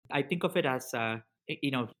I think of it as, to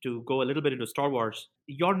go a little bit into Star Wars,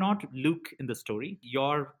 you're not Luke in the story.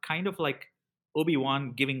 You're kind of like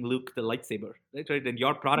Obi-Wan giving Luke the lightsaber, right? And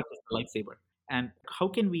your product is the lightsaber. And how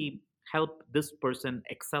can we help this person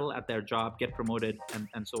excel at their job, get promoted,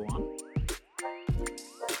 and so on?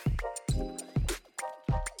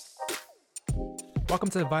 Welcome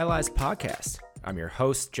to the Vitalize Podcast. I'm your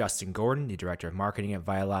host, Justin Gordon, the Director of Marketing at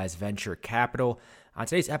Vitalize Venture Capital. On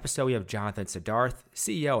today's episode, we have Jonathan Siddarth,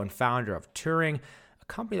 CEO and founder of Turing, a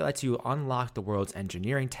company that lets you unlock the world's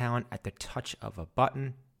engineering talent at the touch of a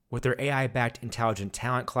button. With their AI-backed intelligent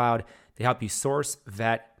talent cloud, they help you source,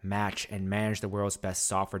 vet, match, and manage the world's best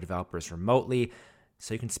software developers remotely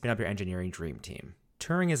so you can spin up your engineering dream team.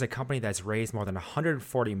 Turing is a company that's raised more than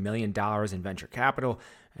 $140 million in venture capital,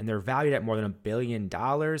 and they're valued at more than $1 billion.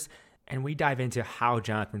 And we dive into how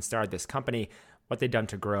Jonathan started this company, what they've done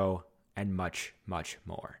to grow, and much, much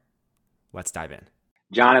more. Let's dive in.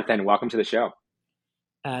 Jonathan, welcome to the show.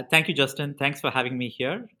 Thank you, Justin. Thanks for having me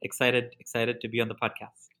here. Excited to be on the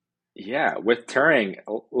podcast. Yeah, with Turing,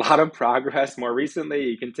 a lot of progress. More recently,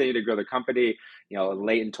 you continue to grow the company.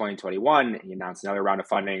 Late in 2021, you announced another round of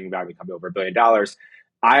funding, valuing the company over $1 billion.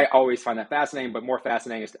 I always find that fascinating, but more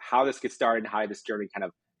fascinating is how this gets started and how this journey kind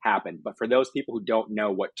of happened. But for those people who don't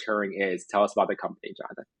know what Turing is, tell us about the company,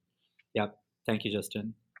 Jonathan. Yeah, thank you,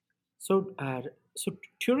 Justin. So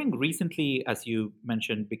Turing recently, as you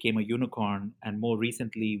mentioned, became a unicorn, and more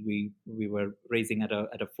recently, we were raising at a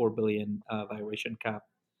 $4 billion valuation cap.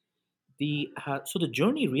 The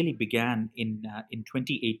journey really began in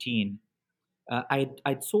 2018.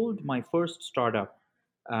 I'd sold my first startup,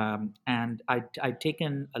 and I'd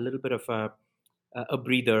taken a little bit of a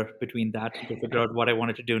breather between that to figure out what I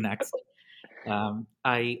wanted to do next.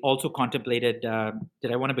 I also contemplated,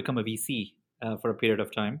 did I want to become a VC for a period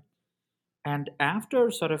of time? And after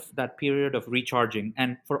sort of that period of recharging,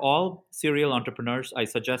 and for all serial entrepreneurs, I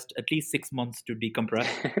suggest at least 6 months to decompress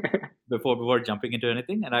before jumping into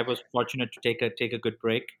anything. And I was fortunate to take a good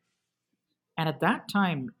break. And at that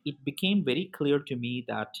time, it became very clear to me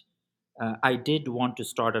that I did want to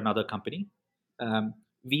start another company.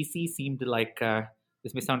 VC seemed like,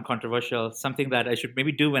 this may sound controversial, something that I should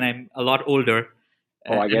maybe do when I'm a lot older.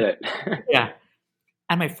 Oh, I get it. Yeah.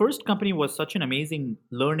 And my first company was such an amazing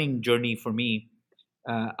learning journey for me.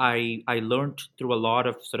 I learned through a lot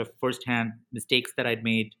of sort of firsthand mistakes that I'd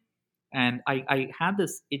made, and I had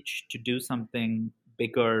this itch to do something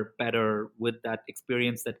bigger, better with that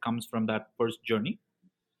experience that comes from that first journey.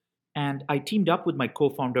 And I teamed up with my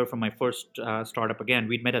co-founder from my first startup. Again,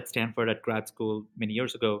 we'd met at Stanford at grad school many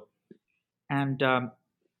years ago, and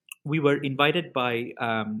we were invited by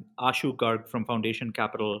Ashu Garg from Foundation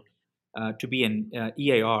Capital to be an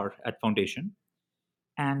EAR at Foundation.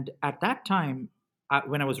 And at that time,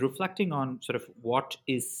 when I was reflecting on sort of what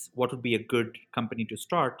would be a good company to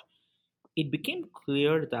start, it became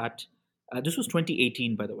clear that this was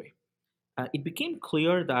 2018, by the way. It became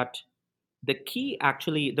clear that the key,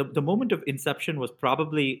 actually, the moment of inception was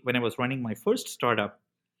probably when I was running my first startup,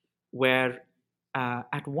 where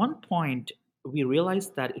at one point we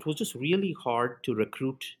realized that it was just really hard to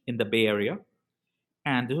recruit in the Bay Area.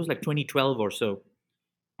 And this was like 2012 or so.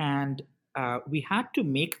 And we had to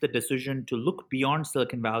make the decision to look beyond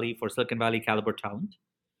Silicon Valley for Silicon Valley caliber talent.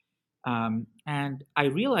 And I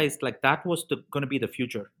realized like that was going to be the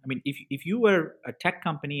future. I mean, if you were a tech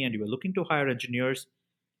company and you were looking to hire engineers,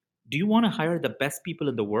 do you want to hire the best people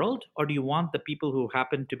in the world, or do you want the people who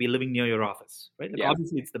happen to be living near your office, right? Like Yeah.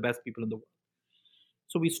 obviously, it's the best people in the world.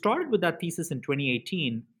 So we started with that thesis in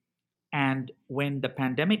 2018, and when the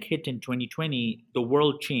pandemic hit in 2020, the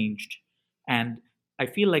world changed, and I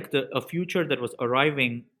feel like a future that was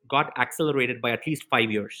arriving got accelerated by at least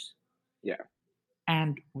 5 years. Yeah.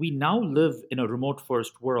 And we now live in a remote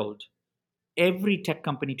first world. Every tech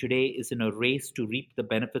company today is in a race to reap the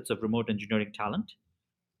benefits of remote engineering talent.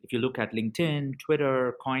 If you look at LinkedIn,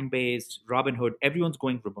 Twitter, Coinbase, Robinhood, everyone's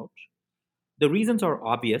going remote. The reasons are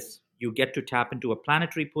obvious. You get to tap into a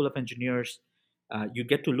planetary pool of engineers. You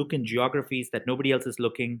get to look in geographies that nobody else is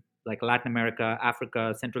looking, like Latin America,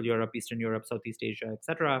 Africa, Central Europe, Eastern Europe, Southeast Asia,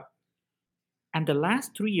 etc. And the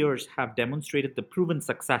last 3 years have demonstrated the proven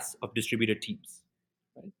success of distributed teams.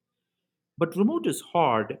 Right? But remote is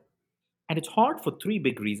hard, and it's hard for three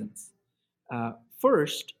big reasons.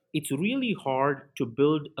 First, it's really hard to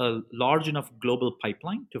build a large enough global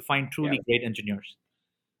pipeline to find Yeah. truly great engineers.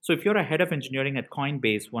 So if you're a head of engineering at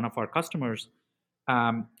Coinbase, one of our customers,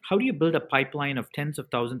 how do you build a pipeline of tens of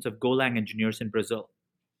thousands of Golang engineers in Brazil?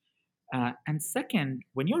 And second,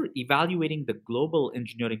 when you're evaluating the global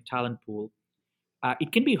engineering talent pool,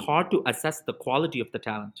 it can be hard to assess the quality of the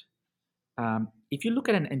talent. If you look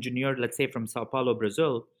at an engineer, let's say from Sao Paulo,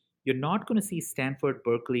 Brazil, you're not going to see Stanford,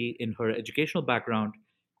 Berkeley in her educational background.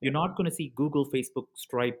 You're Yeah. not going to see Google, Facebook,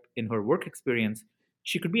 Stripe in her work experience.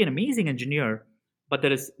 She could be an amazing engineer, but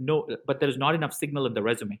there is not enough signal in the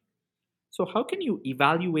resume. So how can you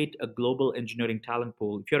evaluate a global engineering talent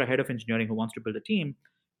pool if you're a head of engineering who wants to build a team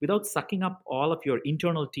without sucking up all of your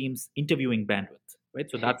internal team's interviewing bandwidth, right?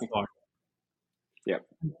 So that's hard. Yeah.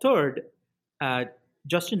 Third, uh,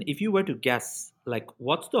 Justin, if you were to guess, like,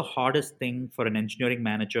 what's the hardest thing for an engineering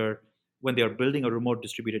manager when they are building a remote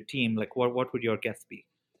distributed team? Like, what would your guess be?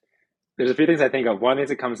 There's a few things I think of. One of the things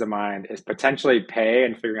that comes to mind is potentially pay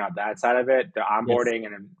and figuring out that side of it. The Yes. onboarding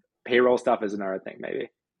and payroll stuff is another thing, maybe.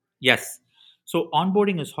 Yes. So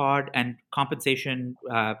onboarding is hard, and compensation,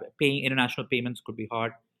 paying international payments could be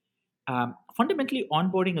hard. Fundamentally,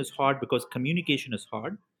 onboarding is hard because communication is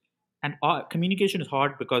hard. And communication is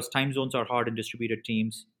hard because time zones are hard in distributed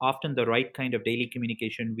teams. Often, the right kind of daily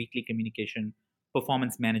communication, weekly communication,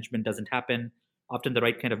 performance management doesn't happen. Often, the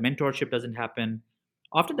right kind of mentorship doesn't happen.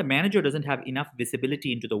 Often, the manager doesn't have enough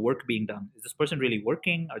visibility into the work being done. Is this person really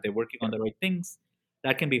working? Are they working Yeah. on the right things?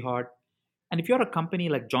 That can be hard. And if you're a company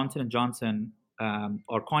like Johnson and Johnson,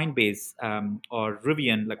 or Coinbase, or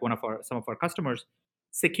Rivian, like one of our some of our customers,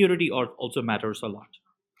 security also matters a lot,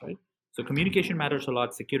 right? So communication matters a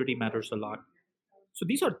lot, security matters a lot. So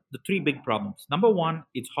these are the three big problems. Number one,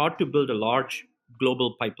 it's hard to build a large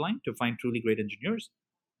global pipeline to find truly great engineers.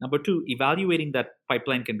 Number two, evaluating that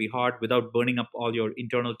pipeline can be hard without burning up all your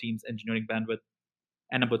internal team's engineering bandwidth.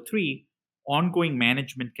 And number three, ongoing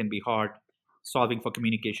management can be hard, solving for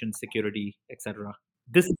communication, security, etc.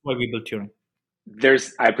 This is why we built Turing.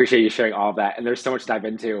 I appreciate you sharing all of that, and there's so much to dive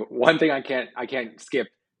into. One thing I can't skip.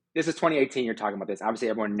 This is 2018. You're talking about this. Obviously,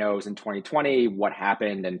 everyone knows in 2020 what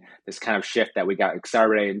happened and this kind of shift that we got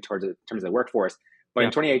accelerated towards in terms of the workforce. But in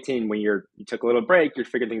Yeah, 2018, when you took a little break, you're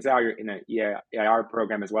figuring things out. You're in an EIR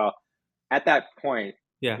program as well. At that point,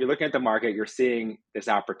 yeah, you're looking at the market. You're seeing this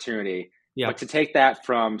opportunity. yeah. But to take that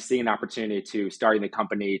from seeing an opportunity to starting the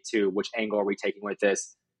company to which angle are we taking with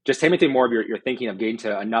this? Just take me through more of your thinking of getting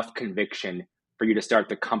to enough conviction for you to start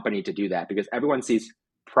the company to do that, because everyone sees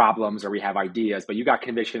problems or we have ideas, but you got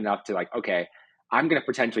conviction enough to like, okay, I'm going to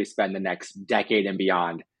potentially spend the next decade and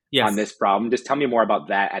beyond on Yes. this problem. Just tell me more about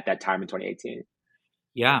that at that time in 2018.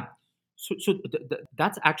 Yeah. So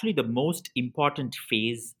that's actually the most important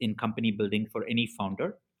phase in company building for any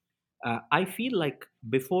founder. I feel like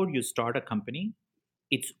before you start a company,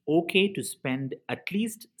 it's okay to spend at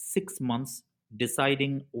least 6 months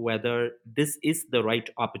deciding whether this is the right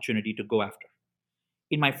opportunity to go after.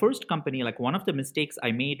 In my first company, like one of the mistakes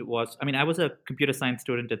I made was, I mean, I was a computer science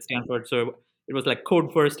student at Stanford, so it was like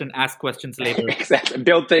code first and ask questions later. Exactly.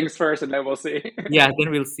 Build things first and then we'll see. Yeah,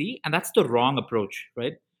 then we'll see. And that's the wrong approach,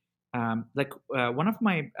 right? One of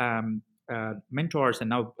my mentors and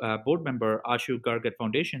now board member, Ashu Garg at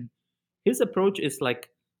Foundation, his approach is like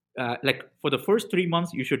for the first 3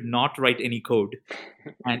 months, you should not write any code.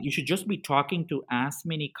 And you should just be talking to as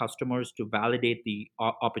many customers to validate the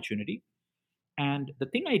opportunity. And the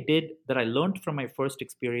thing I did that I learned from my first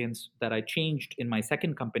experience that I changed in my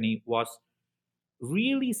second company was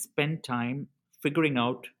really spend time figuring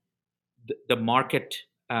out the market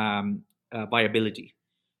viability.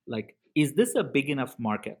 Like, is this a big enough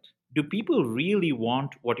market? Do people really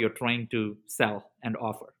want what you're trying to sell and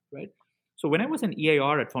offer, right? So when I was an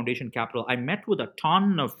EIR at Foundation Capital, I met with a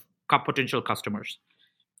ton of potential customers.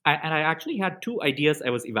 And I actually had two ideas I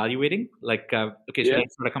was evaluating. Like, okay, should Yeah. I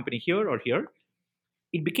start a company here or here?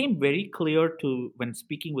 It became very clear to when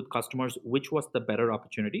speaking with customers which was the better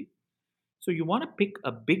opportunity. So you want to pick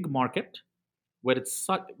a big market where it's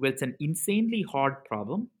an insanely hard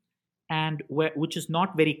problem and which is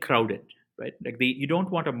not very crowded, right? Like you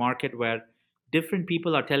don't want a market where different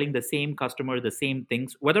people are telling the same customer the same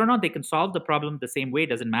things. Whether or not they can solve the problem the same way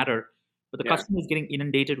doesn't matter, but the Yeah. customer is getting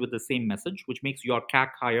inundated with the same message, which makes your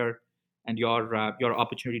CAC higher and your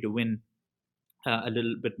opportunity to win a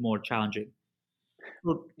little bit more challenging.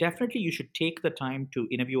 So definitely, you should take the time to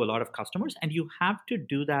interview a lot of customers, and you have to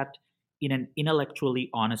do that in an intellectually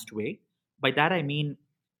honest way. By that I mean,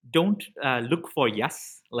 don't look for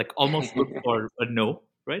yes, like almost look for a no,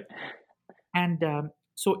 right? And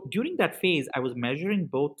so during that phase, I was measuring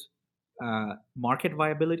both market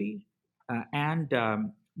viability and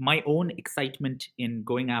my own excitement in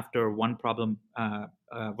going after one problem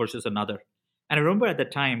versus another. And I remember at the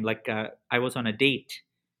time, like I was on a date,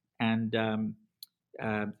 and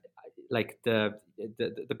uh, like the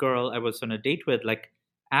girl I was on a date with like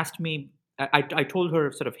asked me. I told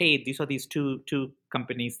her sort of, hey, these are these two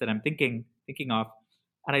companies that I'm thinking of,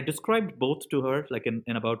 and I described both to her like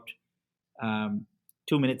in about um,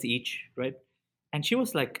 2 minutes each, right? And she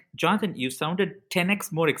was like, Jonathan, you sounded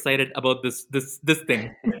 10x more excited about this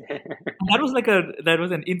thing. And that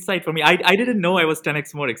was an insight for me. I didn't know I was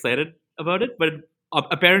 10x more excited about it, but it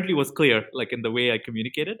apparently was clear, like in the way I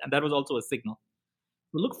communicated, and that was also a signal.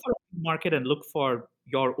 Look for a market and look for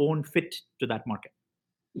your own fit to that market.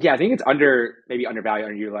 Yeah, I think it's maybe undervalued,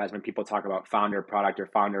 underutilized when people talk about founder product or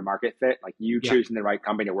founder market fit. Like you Yeah, choosing the right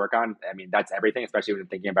company to work on. I mean, that's everything, especially when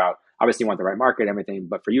thinking about obviously you want the right market, everything.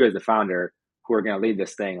 But for you as the founder who are going to lead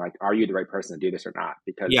this thing, like, are you the right person to do this or not?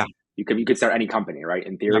 yeah, Because you could start any company, right?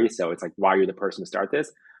 In yeah, theory. So it's like, why are you the person to start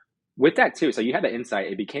this? With that too, so you had the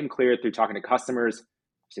insight. It became clear through talking to customers.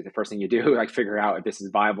 So the first thing you do, like figure out if this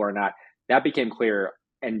is viable or not. That became clear,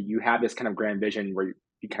 and you had this kind of grand vision where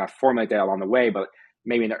you kind of formulate that along the way. But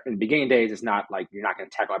maybe in the beginning days, it's not like you're not going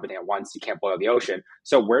to tackle everything at once. You can't boil the ocean.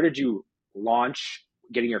 So where did you launch?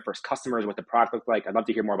 Getting your first customers, what the product looked like. I'd love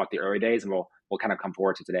to hear more about the early days, and we'll kind of come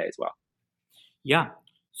forward to today as well. yeah.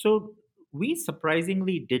 So we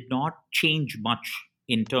surprisingly did not change much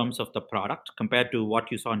in terms of the product compared to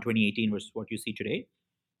what you saw in 2018 versus what you see today.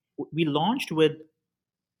 We launched with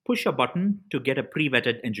push a button to get a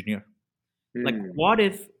pre-vetted engineer. Like, Hmm. what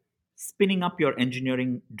if spinning up your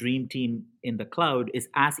engineering dream team in the cloud is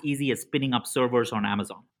as easy as spinning up servers on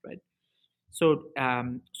Amazon, right? So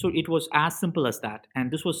it was as simple as that,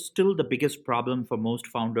 and this was still the biggest problem for most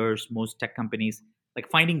founders, most tech companies, like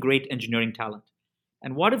finding great engineering talent.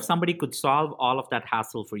 And what if somebody could solve all of that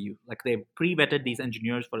hassle for you? Like they've pre-vetted these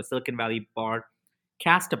engineers for a Silicon Valley bar,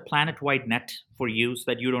 cast a planet-wide net for you so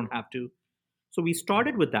that you don't have to. So we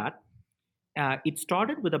started with that. It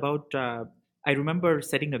started with about, I remember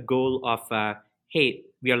setting a goal of, hey,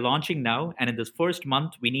 we are launching now, and in this first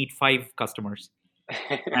month, we need 5 customers.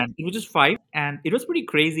 And it was just 5, and it was pretty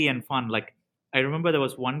crazy and fun. Like, I remember there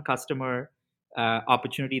was one customer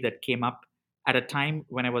opportunity that came up at a time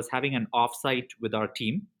when I was having an offsite with our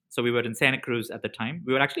team. So we were in Santa Cruz at the time.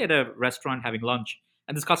 We were actually at a restaurant having lunch,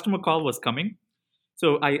 and this customer call was coming.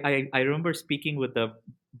 So I remember speaking with the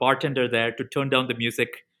bartender there to turn down the music.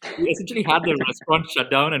 We essentially had the restaurant shut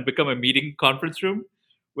down and become a meeting conference room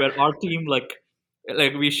where our team like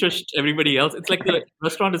we shushed everybody else. It's like the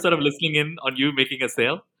restaurant is sort of listening in on you making a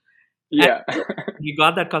sale. And Yeah. we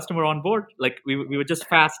got that customer on board. Like we were just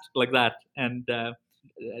fast like that. And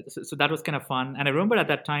so that was kind of fun. And I remember at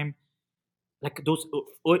that time, like those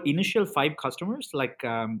initial 5 customers, like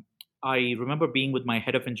I remember being with my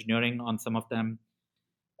head of engineering on some of them.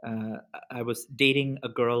 uh, I was dating a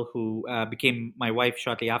girl who became my wife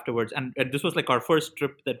shortly afterwards, and this was like our first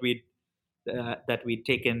trip that we'd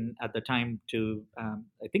taken at the time to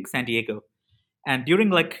I think San Diego, and during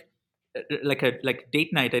like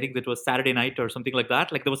date night, I think that was Saturday night or something like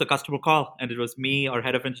that. Like there was a customer call, and it was me, our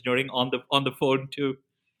head of engineering, on the phone to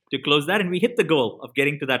close that, and we hit the goal of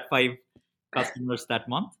getting to that 5 customers that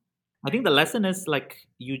month. I think the lesson is like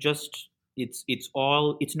you just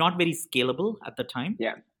it's not very scalable at the time,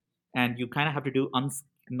 Yeah. and you kind of have to do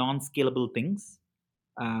non-scalable things,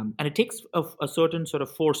 and it takes a certain sort of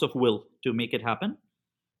force of will to make it happen.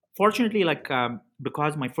 Fortunately, like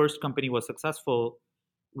because my first company was successful,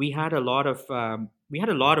 we had a lot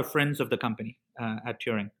of friends of the company at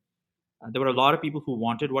Turing. There were a lot of people who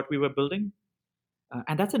wanted what we were building,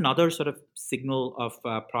 and that's another sort of signal of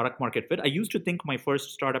product market fit. I used to think my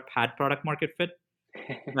first startup had product market fit,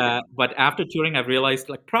 but after Turing, I've realized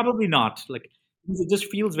like probably not. Like it just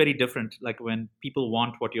feels very different. Like when people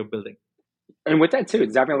want what you're building. And with that too,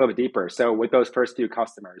 it's definitely a little bit deeper. So with those first few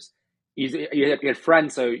customers, you had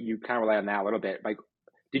friends, so you kind of rely on that a little bit. Like,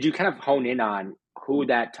 did you kind of hone in on who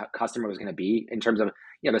that customer was going to be in terms of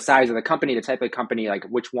the size of the company, the type of company, like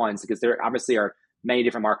which ones? Because there obviously are many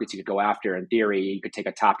different markets you could go after. In theory, you could take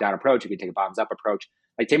a top-down approach, you could take a bottoms-up approach.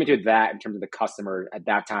 Like, take me through that in terms of the customer at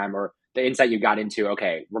that time, or the insight you got into.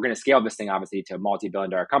 Okay, we're going to scale this thing obviously to a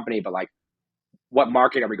multi-billion-dollar company, but like, what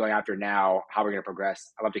market are we going after now? How are we going to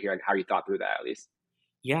progress? I'd love to hear how you thought through that at least.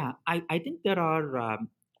 Yeah, I think there are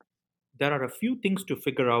a few things to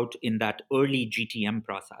figure out in that early GTM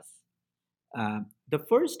process. The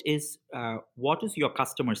first is what is your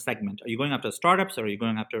customer segment? Are you going after startups or are you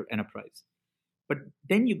going after enterprise? But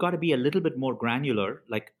then you got to be a little bit more granular.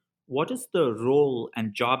 Like, what is the role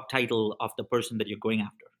and job title of the person that you're going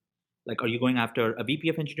after? Like, are you going after a VP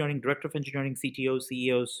of engineering, director of engineering, CTOs,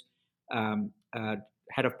 CEOs, um, uh,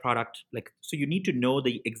 head of product? Like, so you need to know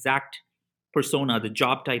the exact persona, the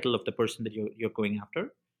job title of the person that you're going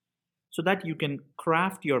after, so that you can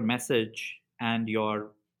craft your message and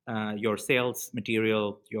your sales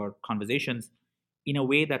material, your conversations in a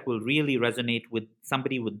way that will really resonate with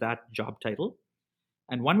somebody with that job title.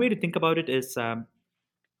 And one way to think about it is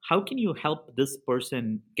how can you help this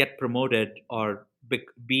person get promoted or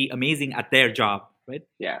be amazing at their job, right?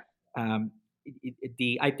 Yeah. um,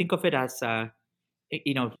 the I think of it as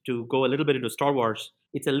to go a little bit into Star Wars.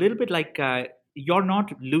 It's a little bit like you're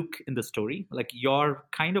not Luke in the story. Like you're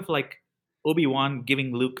kind of like Obi-Wan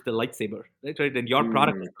giving Luke the lightsaber, right? Right, and your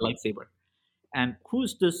product is Mm, the lightsaber. And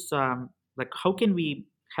who's this? Like, how can we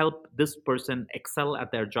help this person excel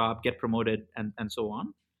at their job, get promoted, and so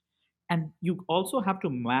on? And you also have to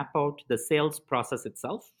map out the sales process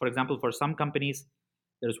itself. For example, for some companies,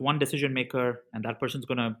 there's one decision maker, and that person's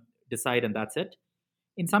going to decide, and that's it.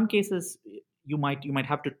 In some cases, you might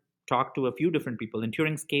have to talk to a few different people. In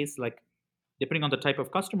Turing's case, like depending on the type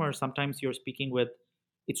of customer, sometimes you're speaking with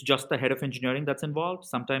it's just the head of engineering that's involved.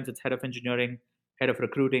 Sometimes it's head of engineering, head of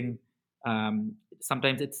recruiting.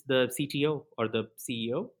 Sometimes it's the CTO or the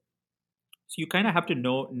CEO. So you kind of have to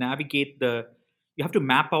know navigate the. You have to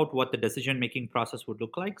map out what the decision making process would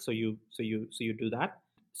look like. So you do that.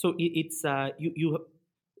 So it's you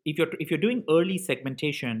if you're doing early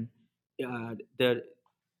segmentation, the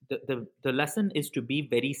the lesson is to be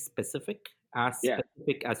very specific, as yeah.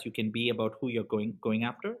 specific as you can be about who you're going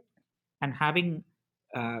after, and having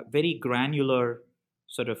very granular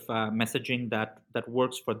sort of messaging that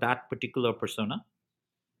works for that particular persona.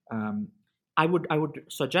 um, I would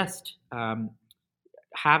suggest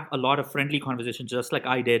have a lot of friendly conversations, just like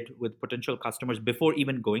I did with potential customers before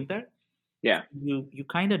even going there. Yeah. You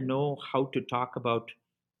kind of know how to talk about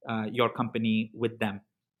your company with them.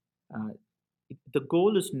 Uh, the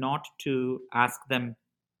goal is not to ask them,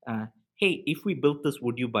 "Hey, if we built this,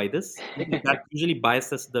 would you buy this?" That usually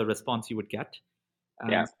biases the response you would get.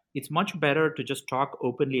 Yeah. It's much better to just talk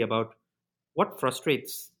openly about what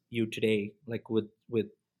frustrates you today, like with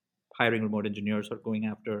hiring remote engineers or going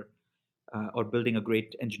after or building a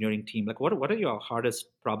great engineering team. Like, what are your hardest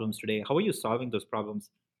problems today? How are you solving those problems?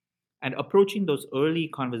 And approaching those early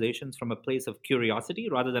conversations from a place of curiosity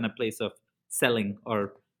rather than a place of selling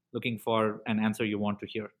or looking for an answer you want to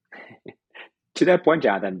hear. To that point,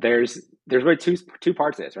 Jonathan, there's really two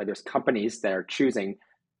parts of this, right? There's companies that are choosing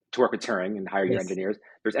to work with Turing and hire your Yes. engineers.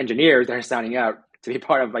 There's engineers that are signing up to be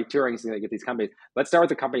part of like Turing so they get these companies. Let's start with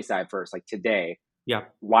the company side first. Like today, Yeah.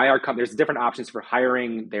 why are there's different options for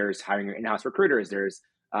hiring. There's hiring your in-house recruiters. There's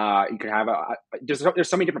you could have there's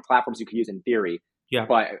so many different platforms you could use in theory, Yeah.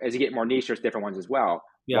 but as you get more niche, there's different ones as well.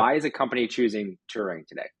 Yeah. Why is a company choosing Turing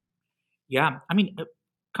today? Yeah. I mean,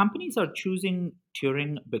 companies are choosing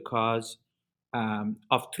Turing because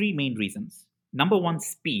of three main reasons. Number one,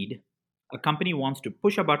 speed. A company wants to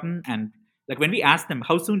push a button, and like when we ask them,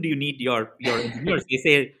 "How soon do you need your engineers?" They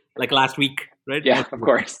say like last week, right? Yeah, Most of of the time.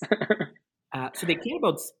 course. So they care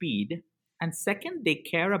about speed, and second, they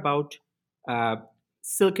care about uh,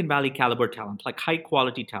 Silicon Valley caliber talent, like high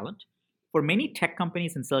quality talent. For many tech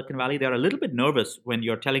companies in Silicon Valley, they're a little bit nervous when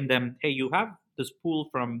you're telling them, "Hey, you have this pool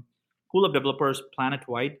of developers planet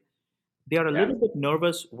wide." They are a Yeah, little bit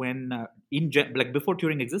nervous when, like before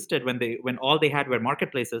Turing existed, when all they had were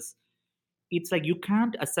marketplaces. It's like you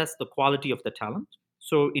can't assess the quality of the talent.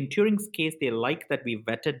 So in Turing's case, they like that we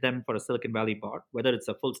vetted them for a Silicon Valley bar, whether it's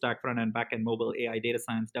a full stack front end, back end, mobile, AI, data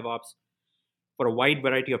science, DevOps, for a wide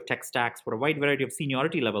variety of tech stacks, for a wide variety of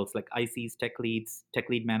seniority levels like ICs, tech leads, tech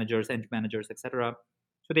lead managers, eng managers, etc.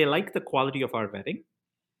 So they like the quality of our vetting.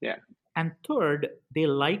 yeah, And third, they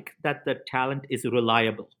like that the talent is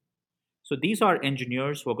reliable. So these are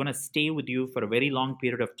engineers who are going to stay with you for a very long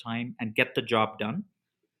period of time and get the job done.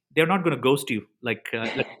 They're not going to ghost you. Like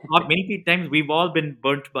not many times we've all been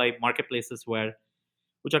burnt by marketplaces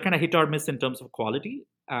which are kind of hit or miss in terms of quality.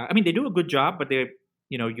 I mean, they do a good job, but they,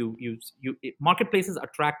 marketplaces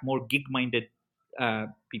attract more gig-minded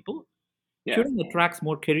people. yeah. Turing attracts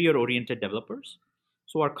more career-oriented developers.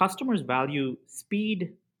 So our customers value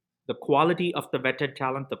speed, the quality of the vetted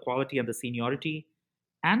talent, the quality and the seniority,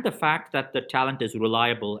 and the fact that the talent is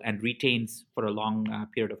reliable and retains for a long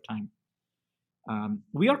period of time.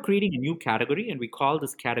 We are creating a new category, and we call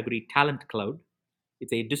this category Talent Cloud.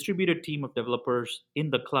 It's a distributed team of developers in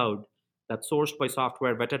the cloud that's sourced by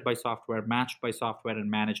software, vetted by software, matched by software, and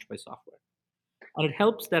managed by software. And it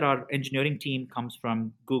helps that our engineering team comes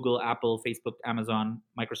from Google, Apple, Facebook, Amazon,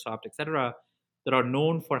 Microsoft, etc., that are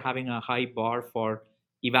known for having a high bar for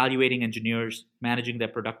evaluating engineers, managing their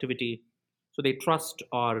productivity. So they trust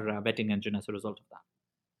our vetting engine as a result of that.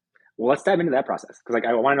 Well, let's dive into that process because, like,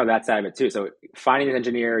 I want to know that side of it too. So, finding the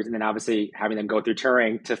engineers and then obviously having them go through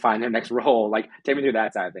Turing to find their next role. Like, take me through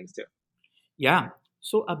that side of things too. Yeah.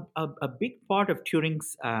 So a big part of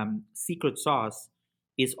Turing's secret sauce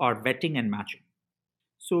is our vetting and matching.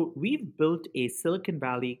 So we've built a Silicon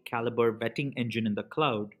Valley caliber vetting engine in the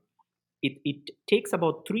cloud It takes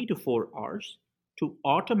about 3 to 4 hours to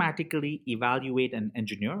automatically evaluate an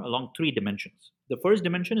engineer along 3 dimensions. The first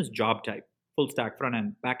dimension is job type, full stack, front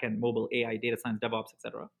end, back end, mobile, AI, data science, DevOps,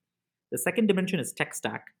 etc. The second dimension is tech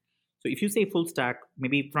stack. So if you say full stack,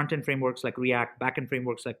 maybe front end frameworks like React, back end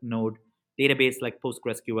frameworks like Node, database like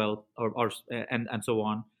PostgreSQL, and so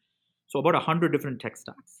on. So about 100 different tech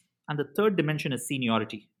stacks. And the third dimension is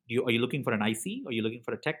seniority. Are you looking for an IC? Are you looking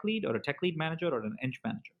for a tech lead or a tech lead manager or an eng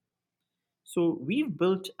manager? So we've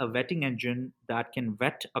built a vetting engine that can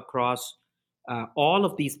vet across all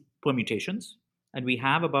of these permutations, and we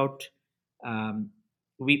have about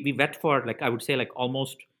we vet for, like, I would say, like,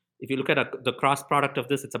 almost, if you look at the cross product of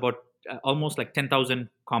this, it's about almost like 10,000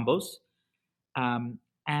 combos. Um,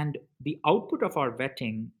 and the output of our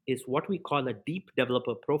vetting is what we call a deep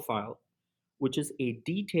developer profile, which is a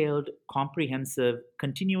detailed, comprehensive,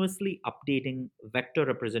 continuously updating vector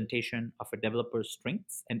representation of a developer's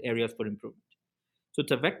strengths and areas for improvement. So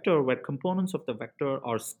it's a vector where components of the vector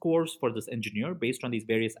are scores for this engineer based on these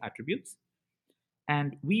various attributes.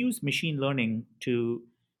 And we use machine learning to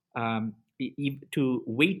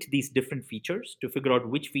weight these different features to figure out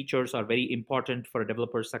which features are very important for a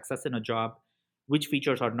developer's success in a job, which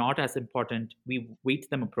features are not as important. We weight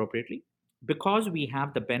them appropriately because we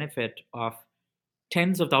have the benefit of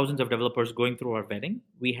tens of thousands of developers going through our vetting.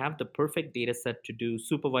 We have the perfect data set to do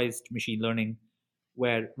supervised machine learning,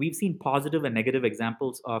 where we've seen positive and negative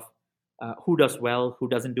examples of who does well, who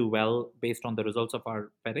doesn't do well based on the results of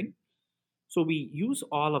our vetting. So we use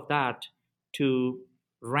all of that to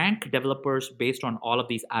rank developers based on all of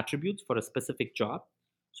these attributes for a specific job,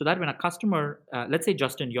 so that when a customer, let's say,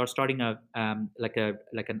 Justin, you're starting a like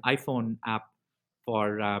an iPhone app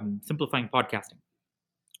for simplifying podcasting.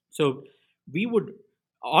 So we would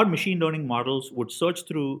our machine learning models would search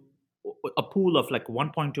through a pool of like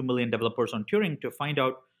 1.2 million developers on Turing to find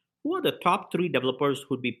out who are the top 3 developers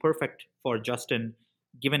who'd be perfect for Justin,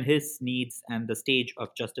 given his needs and the stage of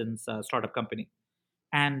Justin's startup company.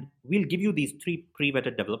 And we'll give you these 3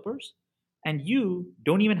 pre-vetted developers, and you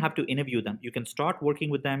don't even have to interview them. You can start working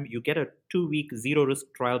with them. You get a 2-week zero risk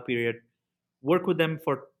trial period. Work with them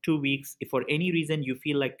for 2 weeks. If for any reason you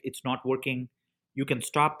feel like it's not working, you can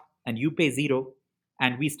stop and you pay zero,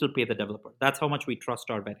 and we still pay the developer. That's how much we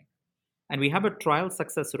trust our vetting. And we have a trial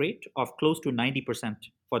success rate of close to 90%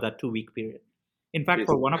 for that 2-week period. In fact, Jeez.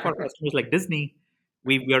 for one of our customers like Disney,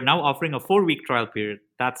 we are now offering a 4-week trial period.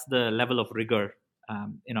 That's the level of rigor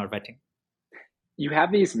in our vetting. You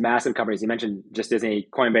have these massive companies. You mentioned just Disney,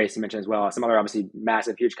 Coinbase, you mentioned as well, some other obviously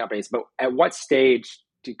massive, huge companies. But at what stage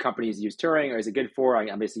do companies use Turing, or is it good for? I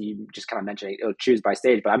mean, obviously, you just kind of mentioned it'll choose by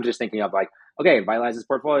stage, but I'm just thinking of like, okay, Vitalize's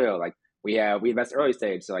portfolio. Like we invest early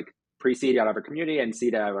stage, so like pre-seed out of our community and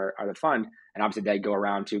seed out of our fund, and obviously they go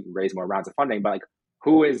around to raise more rounds of funding. But like,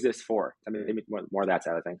 who is this for? I mean, maybe more of that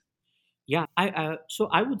side of things. Yeah, so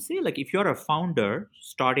I would say, like, if you're a founder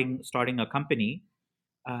starting a company,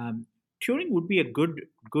 um, Turing would be a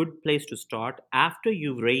good place to start after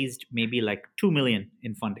you've raised maybe like 2 million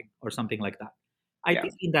in funding or something like that. I Yeah,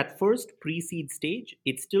 think in that first pre-seed stage,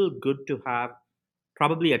 it's still good to have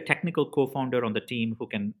probably a technical co-founder on the team who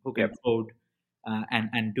can yep, code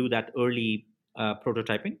and do that early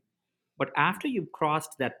prototyping. But after you've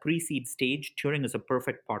crossed that pre-seed stage, Turing is a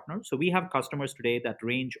perfect partner. So we have customers today that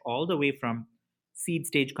range all the way from seed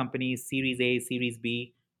stage companies, Series A, Series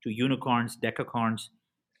B, to unicorns, decacorns,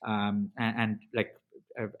 and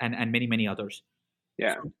many others.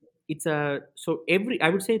 yeah, So every I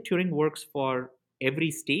would say Turing works for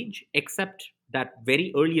every stage except that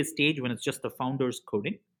very earliest stage when it's just the founders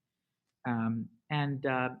coding. And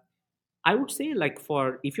I would say, like,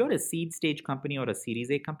 for if you're a seed stage company or a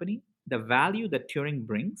Series A company, the value that Turing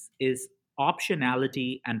brings is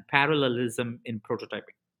optionality and parallelism in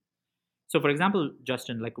prototyping. So, for example,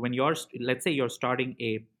 Justin, like, let's say you're starting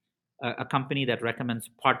a company that recommends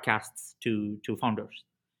podcasts to founders.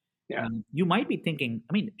 yeah, You might be thinking,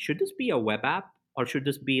 I mean, should this be a web app or should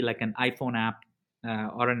this be like an iPhone app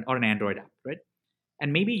or an Android app, right?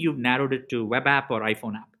 And maybe you've narrowed it to web app or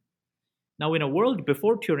iPhone app. Now, in a world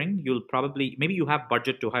before Turing, you'll probably maybe you have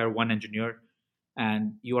budget to hire one engineer,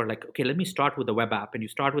 and you are like, okay, let me start with the web app, and you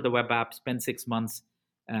start with the web app, spend 6 months,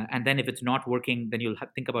 and then if it's not working, then you'll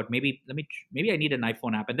think about maybe I need an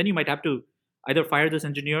iPhone app, and then you might have to either fire this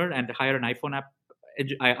engineer and hire an iPhone app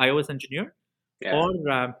iOS engineer, yeah.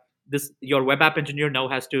 or this your web app engineer now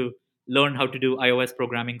has to learn how to do iOS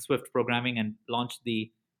programming, Swift programming, and launch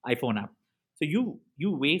the iPhone app. So you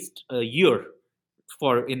waste a year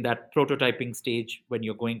for in that prototyping stage when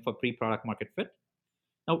you're going for pre-product market fit.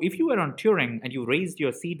 Now, if you were on Turing and you raised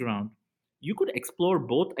your seed round, you could explore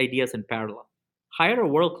both ideas in parallel. hire a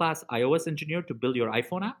world-class iOS engineer to build your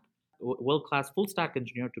iPhone app, world-class full-stack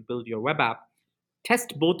engineer to build your web app,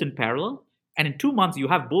 test both in parallel, and in 2 months you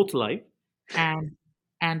have both live, and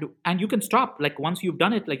and you can stop. Like once you've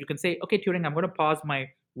done it, like you can say, okay, Turing, I'm going to pause my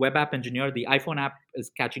web app engineer. The iPhone app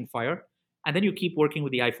is catching fire, and then you keep working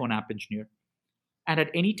with the iPhone app engineer. And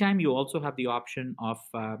at any time, you also have the option of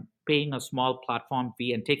paying a small platform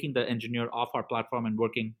fee and taking the engineer off our platform and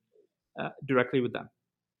working directly with them.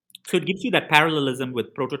 So it gives you that parallelism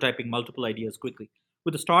with prototyping multiple ideas quickly.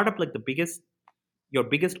 With a startup, like your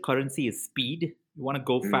biggest currency is speed. You want to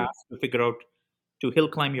go Mm. fast to figure out to hill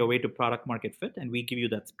climb your way to product market fit, and we give you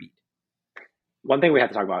that speed. One thing we have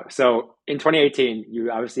to talk about. So in 2018,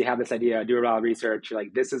 you obviously have this idea, do a lot of research,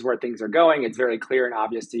 like this is where things are going. It's very clear and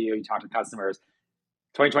obvious to you. You talk to customers.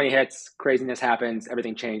 2020 hits, craziness happens,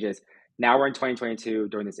 everything changes. Now we're in 2022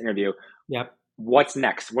 during this interview. Yep. What's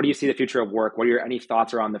next? What do you see the future of work? What are your any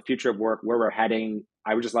thoughts around the future of work, where we're heading?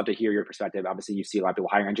 I would just love to hear your perspective. Obviously, you see a lot of people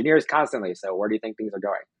hiring engineers constantly. So where do you think things are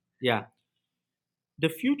going? Yeah. The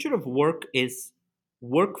future of work is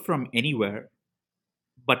work from anywhere,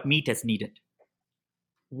 but meet as needed.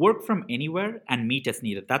 Work from anywhere and meet as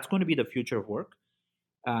needed. That's going to be the future of work.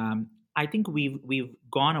 I think we've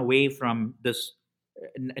gone away from this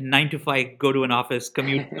 9 to 5, go to an office,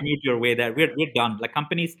 commute your way there. We're done. Like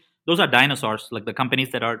companies, those are dinosaurs. Like the companies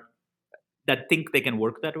that think they can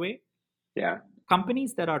work that way. Yeah.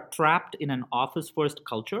 Companies that are trapped in an office first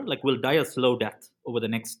culture, like will die a slow death over the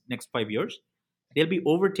next 5 years. They'll be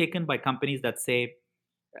overtaken by companies that say,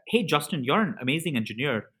 "Hey, Justin, you're an amazing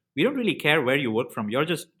engineer. We don't really care where you work from. You're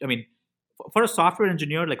just, I mean, for a software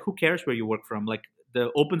engineer, like who cares where you work from? Like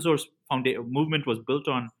the open source movement was built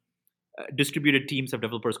on distributed teams of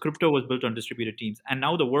developers. Crypto was built on distributed teams, and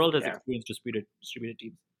now the world has Yeah. experienced distributed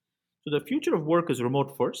teams. So the future of work is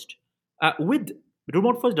remote first. With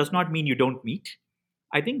remote first does not mean you don't meet.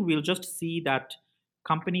 I think we'll just see that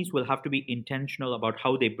companies will have to be intentional about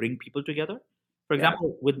how they bring people together. For Yeah.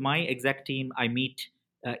 example, with my exec team, I meet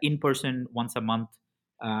in person once a month,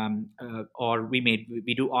 or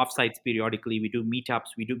we do offsites periodically. We do meetups.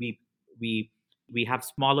 We we have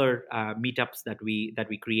smaller meetups that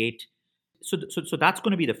we create. So that's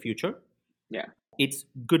going to be the future. Yeah. It's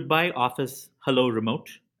goodbye office, hello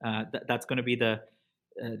remote. That's going to be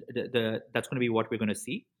that's going to be what we're going to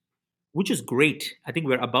see, which is great. I think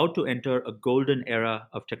we're about to enter a golden era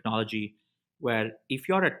of technology where if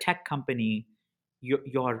you're a tech company,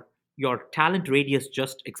 your talent radius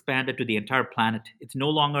just expanded to the entire planet. It's no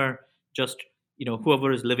longer just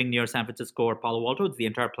whoever is living near San Francisco or Palo Alto. It's the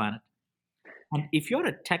entire planet. And if you're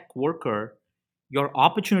a tech worker, your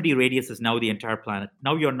opportunity radius is now the entire planet.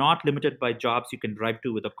 Now you're not limited by jobs you can drive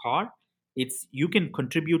to with a car. It's you can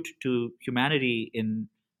contribute to humanity in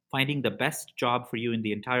finding the best job for you in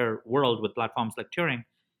the entire world with platforms like Turing,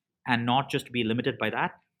 and not just be limited by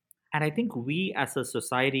that. And I think we as a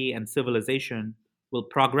society and civilization will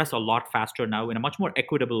progress a lot faster now in a much more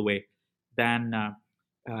equitable way than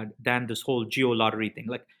this whole geo-lottery thing.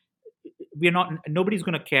 Like we're not nobody's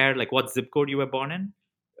going to care like what zip code you were born in.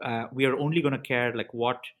 We are only going to care like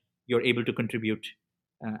what you're able to contribute,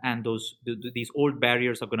 and these old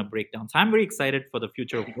barriers are going to break down. So I'm very excited for the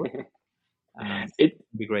future of work. It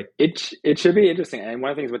It'll be great. it should be interesting. And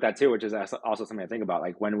one of the things with that too, which is also something to think about,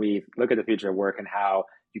 like when we look at the future of work and how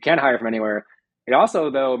you can hire from anywhere, it also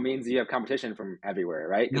though means you have competition from everywhere,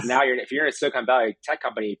 right? Because Yes. now if you're in a Silicon Valley tech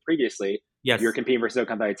company previously, you're Yes. competing for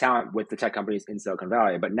Silicon Valley talent with the tech companies in Silicon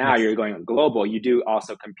Valley. But now Yes. you're going global. You do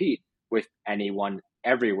also compete with anyone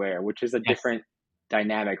everywhere, which is a Yes. different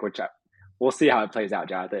dynamic. We'll see how it plays out,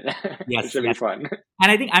 Jonathan. It Yes. should be Yes. fun.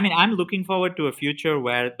 And I'm looking forward to a future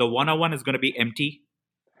where the 101 is going to be empty.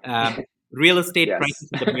 Real estate Yes. prices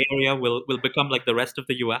in the Bay Area will become like the rest of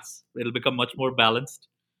the US. It'll become much more balanced.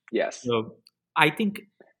 Yes. So I think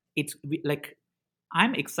like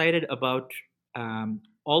I'm excited about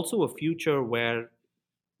also a future where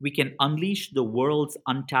we can unleash the world's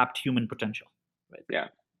untapped human potential. Right. Yeah.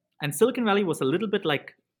 And Silicon Valley was a little bit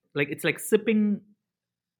like it's like sipping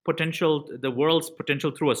the world's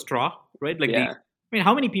potential through a straw, right? Like Yeah. I mean,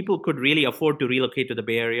 how many people could really afford to relocate to the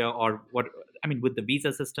Bay Area or what? I mean, with the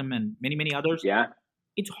visa system and many others, Yeah.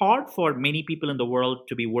 it's hard for many people in the world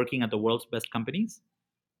to be working at the world's best companies.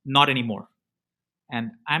 Not anymore.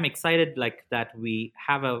 And I'm excited like that we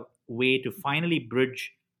have a way to finally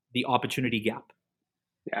bridge the opportunity gap,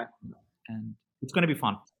 Yeah. and it's going to be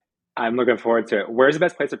fun. I'm looking forward to it. Where's the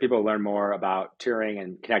best place for people to learn more about Turing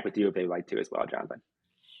and connect with you if they'd like to as well, Jonathan?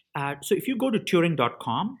 So if you go to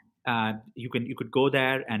Turing.com, you could go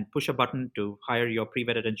there and push a button to hire your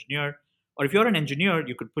pre-vetted engineer, or if you're an engineer,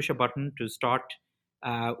 you could push a button to start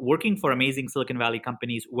working for amazing Silicon Valley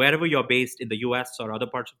companies, wherever you're based in the US or other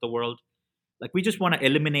parts of the world. Like we just want to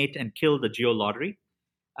eliminate and kill the Geo-Lottery.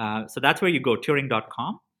 So that's where you go,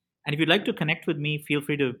 Turing.com. And if you'd like to connect with me, feel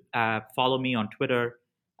free to follow me on Twitter.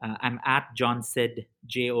 I'm at John Sid,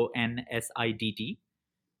 JONSIDD.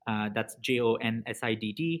 That's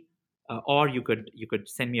JONSIDD. Or you could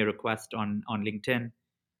send me a request on LinkedIn.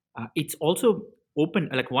 It's also open.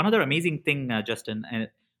 Like one other amazing thing, Justin,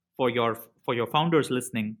 for your founders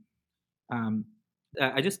listening, um,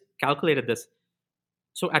 I just calculated this.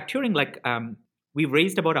 So at Turing, we've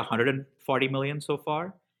raised about 140 million so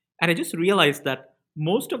far, and I just realized that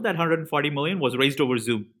most of that 140 million was raised over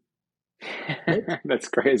Zoom. Right? That's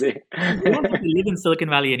crazy. We don't have to live in Silicon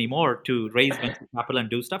Valley anymore to raise venture capital and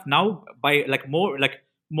do stuff. Now, by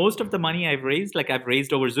most of the money I've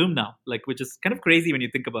raised over Zoom now, which is kind of crazy when you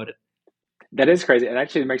think about it. That is crazy. It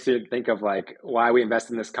actually makes you think of like why we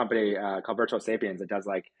invest in this company called Virtual Sapiens. It does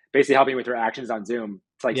like basically helping with your actions on Zoom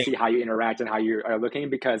to like Yeah. see how you interact and how you are looking,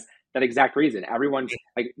 because that exact reason. Everyone's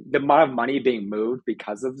like the amount of money being moved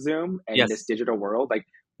because of Zoom and this Yes. digital world. Like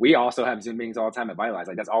we also have Zoom meetings all the time at Vitalize.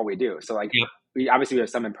 Like that's all we do. So like Yep. we have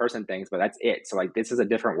some in-person things, but that's it. So like this is a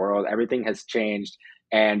different world. Everything has changed,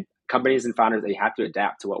 and companies and founders, they have to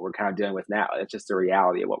adapt to what we're kind of dealing with now. It's just the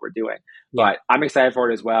reality of what we're doing. Yeah. But I'm excited for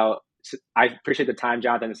it as well. I appreciate the time,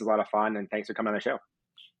 Jonathan. This is a lot of fun, and thanks for coming on the show.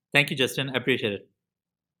 Thank you, Justin. I appreciate it.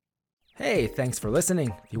 Hey, thanks for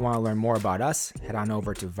listening. If you want to learn more about us, head on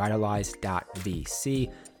over to vitalize.vc. You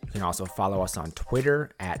can also follow us on Twitter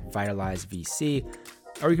at VitalizeVC,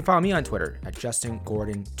 or you can follow me on Twitter at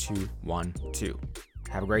JustinGordon212.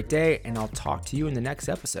 Have a great day, and I'll talk to you in the next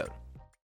episode.